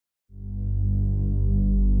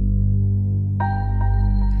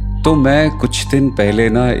तो मैं कुछ दिन पहले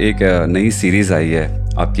ना एक नई सीरीज़ आई है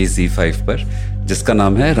आपकी Z5 पर जिसका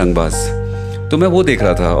नाम है रंगबाज। तो मैं वो देख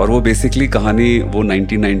रहा था और वो बेसिकली कहानी वो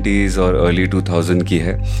 1990s और अर्ली 2000 की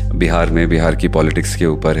है। बिहार की पॉलिटिक्स के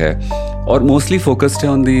ऊपर है और मोस्टली फोकस्ड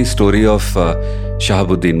है on the story of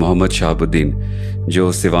Shahabuddin, Mohammad Shahabuddin,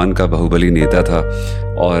 जो सिवान का बाहुबली नेता था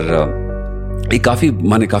और एक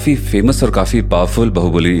काफ़ी फेमस और काफ़ी पावरफुल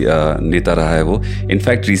बाहुबली नेता रहा है वो।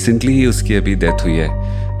 इनफैक्ट रिसेंटली ही उसकी अभी डेथ हुई है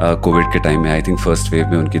कोविड के टाइम में। आई थिंक फर्स्ट वेव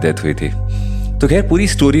में उनकी डेथ हुई थी। तो खैर पूरी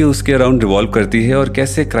स्टोरी उसके अराउंड रिवॉल्व करती है और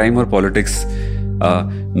कैसे क्राइम और पॉलिटिक्स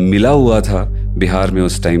मिला हुआ था बिहार में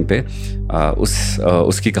उस टाइम पे,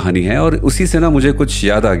 उसकी कहानी है। और उसी से ना मुझे कुछ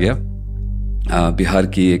याद आ गया बिहार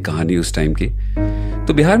की एक कहानी उस टाइम की।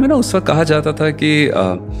 तो बिहार में ना उस वक्त कहा जाता था कि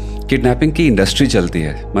किडनैपिंग की इंडस्ट्री चलती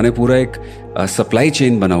है, माने पूरा एक सप्लाई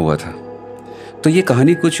चेन बना हुआ था। तो ये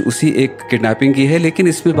कहानी कुछ उसी एक किडनैपिंग की है, लेकिन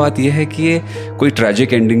इसमें बात यह है कि ये कोई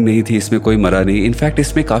ट्रैजिक एंडिंग नहीं थी, इसमें कोई मरा नहीं। इनफैक्ट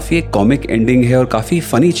इसमें काफ़ी एक कॉमिक एंडिंग है और काफ़ी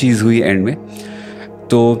फ़नी चीज़ हुई एंड में।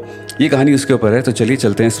 तो ये कहानी उसके ऊपर है। तो चलिए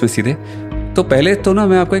चलते हैं इसमें सीधे। तो पहले तो ना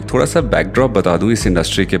मैं आपको एक थोड़ा सा बैकड्रॉप बता दूँ इस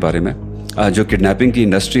इंडस्ट्री के बारे में। जो किडनैपिंग की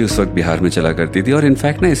इंडस्ट्री उस वक्त बिहार में चला करती थी और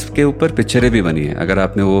इनफैक्ट ना इसके ऊपर पिक्चरें भी बनी हैं। अगर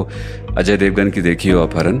आपने वो अजय देवगन की देखी हो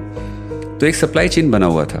अपहरण, तो एक सप्लाई चेन बना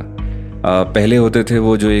हुआ था। पहले होते थे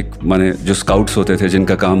वो जो स्काउट्स होते थे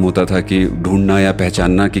जिनका काम होता था कि ढूंढना या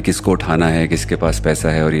पहचानना कि किसको उठाना है, किसके पास पैसा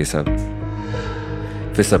है और ये सब।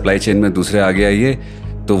 फिर सप्लाई चेन में दूसरे आगे आइए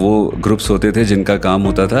तो वो ग्रुप्स होते थे जिनका काम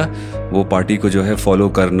होता था वो पार्टी को जो है फॉलो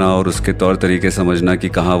करना और उसके तौर तरीके समझना कि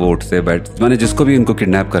कहाँ वो उठते बैठ, जिसको भी उनको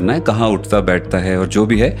किडनैप करना है कहाँ उठता बैठता है और जो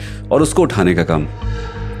भी है, और उसको उठाने का काम।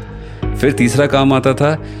 फिर तीसरा काम आता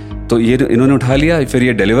था, तो ये इन्होंने उठा लिया, फिर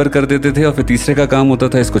ये डिलीवर कर देते थे। और फिर तीसरे का काम होता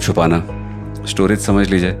था इसको छुपाना, स्टोरेज समझ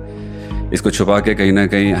लीजिए, इसको छुपा के कहीं ना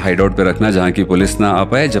कहीं हाइड आउट पे रखना जहाँ की पुलिस ना आ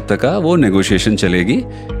पाए जब तक वो नेगोशिएशन चलेगी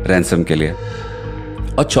रैंसम के लिए।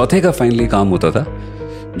 और चौथे का फाइनली काम होता था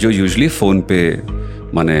जो यूजुअली फ़ोन पे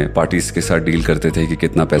पार्टीज के साथ डील करते थे कि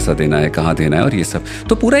कितना पैसा देना है, कहाँ देना है और ये सब।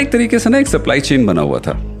 तो पूरा एक तरीके से ना एक सप्लाई चेन बना हुआ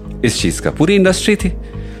था इस चीज़ का, पूरी इंडस्ट्री थी।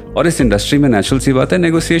 और इस इंडस्ट्री में नेचुरल सी बात है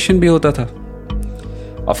नेगोशिएशन भी होता था।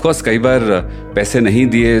 ऑफकोर्स कई बार पैसे नहीं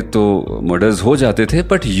दिए तो मर्डर्स हो जाते थे,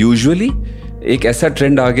 बट यूजुअली एक ऐसा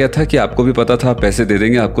ट्रेंड आ गया था कि आपको भी पता था आप पैसे दे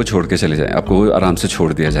देंगे आपको छोड़ के चले जाए, आपको आराम से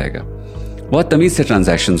छोड़ दिया जाएगा। बहुत तमीज से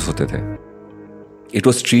ट्रांजैक्शंस होते थे। It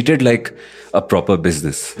was treated like a proper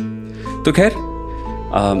business. तो खैर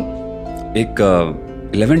एक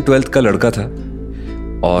 11th-12th का लड़का था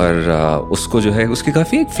और उसको जो है उसकी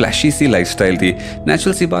काफ़ी एक फ्लैशी सी लाइफस्टाइल थी।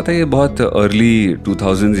 नेचुरल सी बात है, ये बहुत अर्ली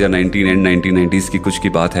 2000s या 1990s की कुछ की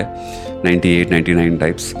बात है, 98-99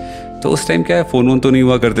 टाइप्स। तो उस टाइम क्या है, फ़ोन वोन तो नहीं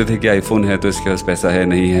हुआ करते थे कि आईफोन है तो इसके पास पैसा है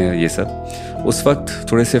नहीं है ये सब। उस वक्त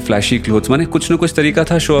थोड़े से फ्लैशी क्लोथ्स, कुछ ना कुछ तरीका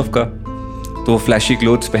था शो ऑफ का, तो वो फ्लैशी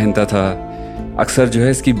क्लोथ्स पहनता था। अक्सर जो है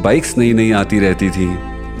इसकी बाइक्स नई नई आती रहती थी,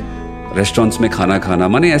 रेस्टोरेंट्स में खाना खाना,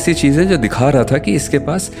 ऐसी चीज़ें जो दिखा रहा था कि इसके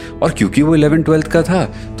पास। और क्योंकि वो 11th-12th का था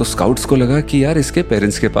तो स्काउट्स को लगा कि यार इसके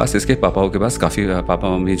पेरेंट्स के पास, इसके पापाओं के पास काफ़ी, पापा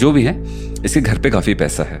मम्मी जो भी हैं, इसके घर पे काफ़ी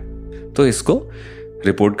पैसा है। तो इसको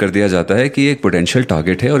रिपोर्ट कर दिया जाता है कि एक पोटेंशियल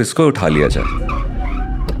टारगेट है और इसको उठा लिया जाए।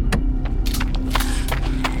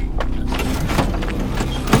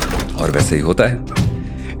 और वैसे ही होता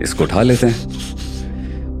है, इसको उठा लेते हैं।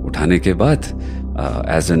 उठाने के बाद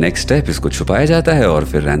एज अ नेक्स्ट स्टेप इसको छुपाया जाता है और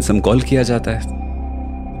फिर रैंसम कॉल किया जाता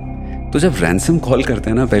है। तो जब रैंसम कॉल करते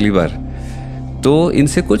हैं ना पहली बार, तो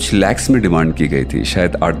इनसे कुछ लैक्स में डिमांड की गई थी,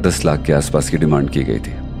 शायद 8-10 लाख के आसपास की डिमांड की गई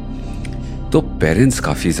थी। तो पेरेंट्स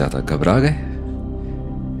काफ़ी ज़्यादा घबरा गए।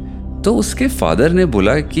 तो उसके फादर ने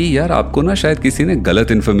बोला कि यार आपको ना शायद किसी ने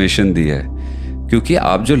गलत इन्फॉर्मेशन दी है, क्योंकि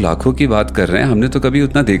आप जो लाखों की बात कर रहे हैं हमने तो कभी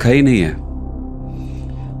उतना देखा ही नहीं है।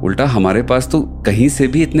 उल्टा हमारे पास तो कहीं से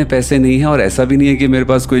भी इतने पैसे नहीं है और ऐसा भी नहीं है कि मेरे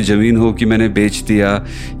पास कोई ज़मीन हो कि मैंने बेच दिया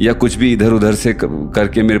या कुछ भी इधर उधर से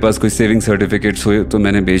करके मेरे पास कोई सेविंग सर्टिफिकेट्स हो तो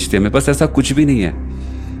मैंने बेच दिया, मेरे पास ऐसा कुछ भी नहीं है।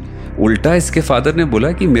 उल्टा इसके फादर ने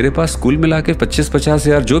बोला कि मेरे पास कुल मिला के 25-50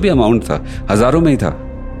 हज़ार जो भी अमाउंट था, हज़ारों में ही था।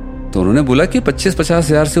 तो उन्होंने बोला कि 25-50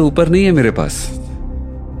 हज़ार से ऊपर नहीं है मेरे पास।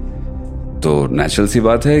 तो नेचुरल सी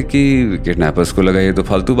बात है कि किडनैपर्स को लगा ये तो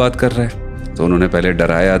फालतू बात कर रहा है। तो उन्होंने पहले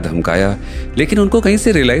डराया धमकाया, लेकिन उनको कहीं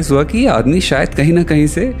से रियलाइज़ हुआ कि ये आदमी शायद कहीं ना कहीं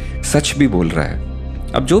से सच भी बोल रहा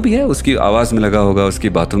है। अब जो भी है उसकी आवाज़ में लगा होगा, उसकी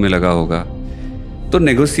बातों में लगा होगा। तो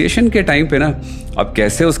नेगोशिएशन के टाइम पे ना, अब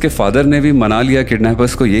कैसे उसके फादर ने भी मना लिया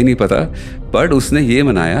किडनैपर्स को ये नहीं पता, बट उसने ये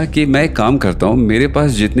मनाया कि मैं एक काम करता हूँ, मेरे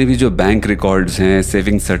पास जितने भी जो बैंक रिकॉर्ड्स हैं,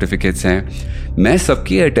 सेविंग सर्टिफिकेट्स हैं, मैं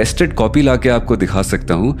सबकी अटेस्टेड कॉपी ला के आपको दिखा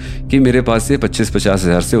सकता हूँ कि मेरे पास ये 25-50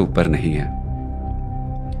 हज़ार से ऊपर नहीं है।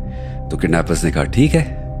 तो किडनैपर्स ने कहा ठीक है,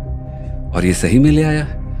 और ये सही में ले आया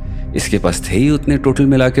इसके पास थे ही उतने, टोटल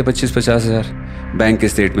मिला के 25-50 हज़ार। बैंक के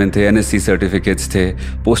स्टेटमेंट थे, NSC सर्टिफिकेट्स थे,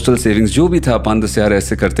 पोस्टल सेविंग्स जो भी था, 5-10 हज़ार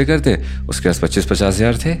ऐसे करते करते उसके पास 25-50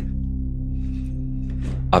 हज़ार थे।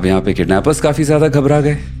 अब यहाँ पे किडनैपर्स काफ़ी ज़्यादा घबरा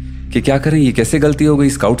गए कि क्या करें, ये कैसे गलती हो गई।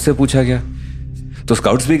 स्काउट से पूछा गया तो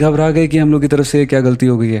स्काउट्स भी घबरा गए कि हम लोग की तरफ से क्या गलती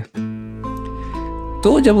हो गई है।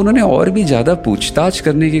 तो जब उन्होंने और भी ज़्यादा पूछताछ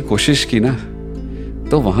करने की कोशिश की ना,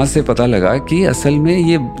 तो वहाँ से पता लगा कि असल में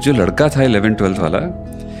ये जो लड़का था 11-12 वाला,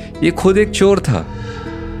 ये खुद एक चोर था।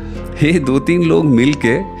 ये 2-3 लोग मिल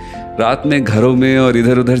के रात में घरों में और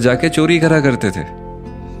इधर उधर जाके चोरी करा करते थे,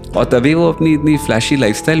 और तभी वो अपनी इतनी फ्लैशी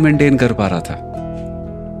लाइफस्टाइल मेंटेन कर पा रहा था।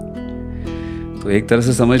 तो एक तरह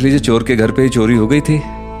से समझ लीजिए चोर के घर पे ही चोरी हो गई थी।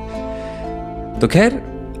 तो खैर,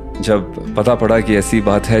 जब पता पड़ा कि ऐसी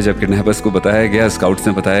बात है, जब किडनैपर्स को बताया गया, स्काउट्स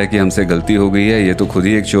ने बताया कि हमसे गलती हो गई है, ये तो खुद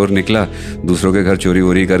ही एक चोर निकला, दूसरों के घर चोरी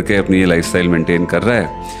वोरी करके अपनी ये लाइफस्टाइल मेंटेन कर रहा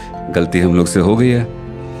है, गलती हम लोग से हो गई है।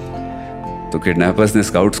 तो किडनैपर्स ने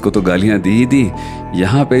स्काउट्स को तो गालियां दी ही दी।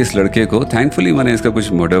 यहाँ पे इस लड़के को, थैंकफुली मैंने इसका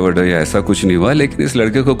कुछ मर्डर वर्डर या ऐसा कुछ नहीं हुआ, लेकिन इस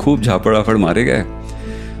लड़के को खूब झापड़ वापड़ मारे गए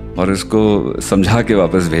और इसको समझा के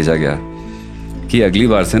वापस भेजा गया कि अगली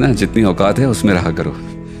बार से ना जितनी औकात है उसमें रहा करो,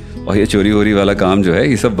 और ये चोरी वोरी वाला काम जो है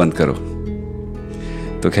ये सब बंद करो।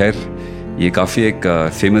 तो खैर, ये काफ़ी एक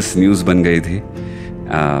फेमस न्यूज़ बन गई थी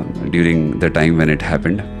during the time when it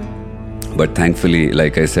happened, but thankfully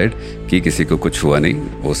like I said कि किसी को कुछ हुआ नहीं,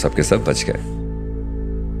 वो सब के सब बच गए।